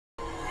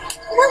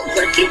Well,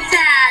 look at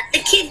that. The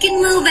kid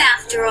can move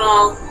after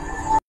all.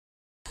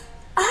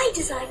 I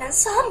design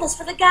ensembles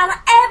for the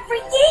gala every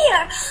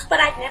year, but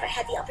I've never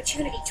had the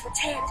opportunity to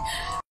attend.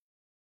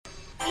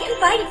 We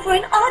invited for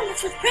an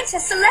audience with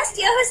Princess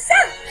Celestia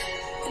herself,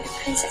 and the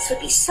princess would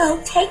be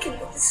so taken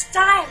with the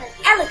style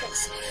and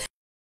elegance.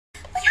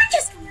 But I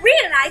just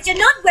realized you're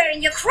not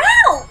wearing your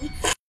crown.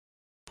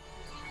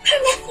 Her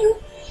nephew,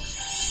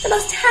 the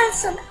most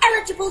handsome,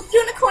 eligible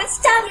unicorn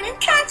stallion in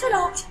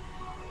Canterlot.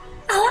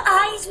 Our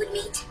eyes would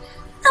meet,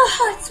 our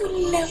hearts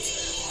would melt,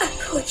 our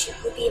courtship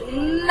would be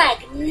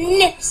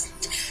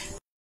magnificent.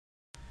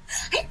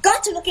 I've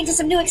got to look into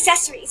some new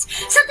accessories,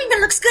 something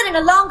that looks good in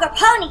a longer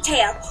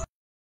ponytail.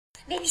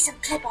 Maybe some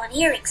clip-on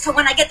earrings for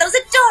when I get those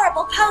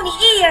adorable pony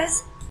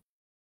ears.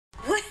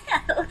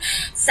 Well,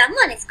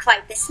 someone is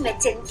quite the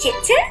smitten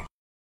kitten.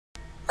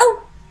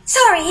 Oh,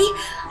 sorry.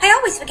 I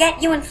always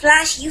forget you and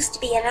Flash used to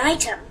be an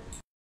item.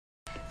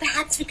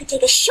 Perhaps we could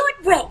take a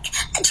short break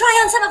and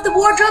try on some of the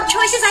wardrobe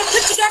choices I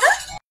put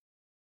together?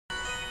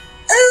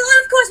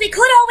 Of course, we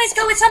could always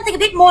go with something a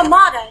bit more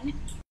modern.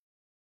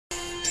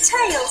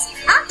 Tails,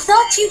 I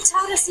thought you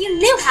taught us you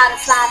knew how to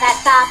fly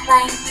that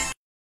biplane.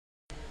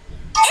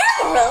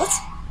 Emerald?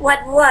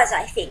 What was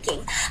I thinking?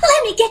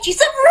 Let me get you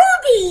some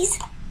rubies!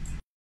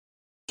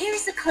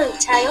 Here's the clue,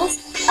 Tails.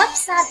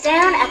 Upside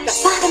down at the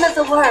bottom of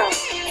the world.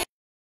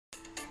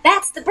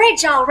 That's the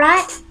bridge, all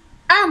right.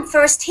 I'm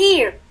first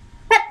here,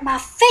 but my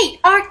feet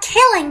are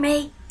killing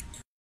me.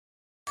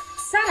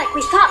 Sonic,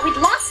 we thought we'd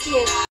lost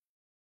you.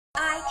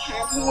 I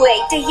can't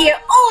wait to hear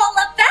all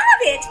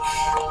about it.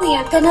 We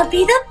are gonna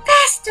be the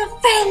best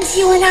of friends,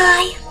 you and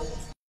I.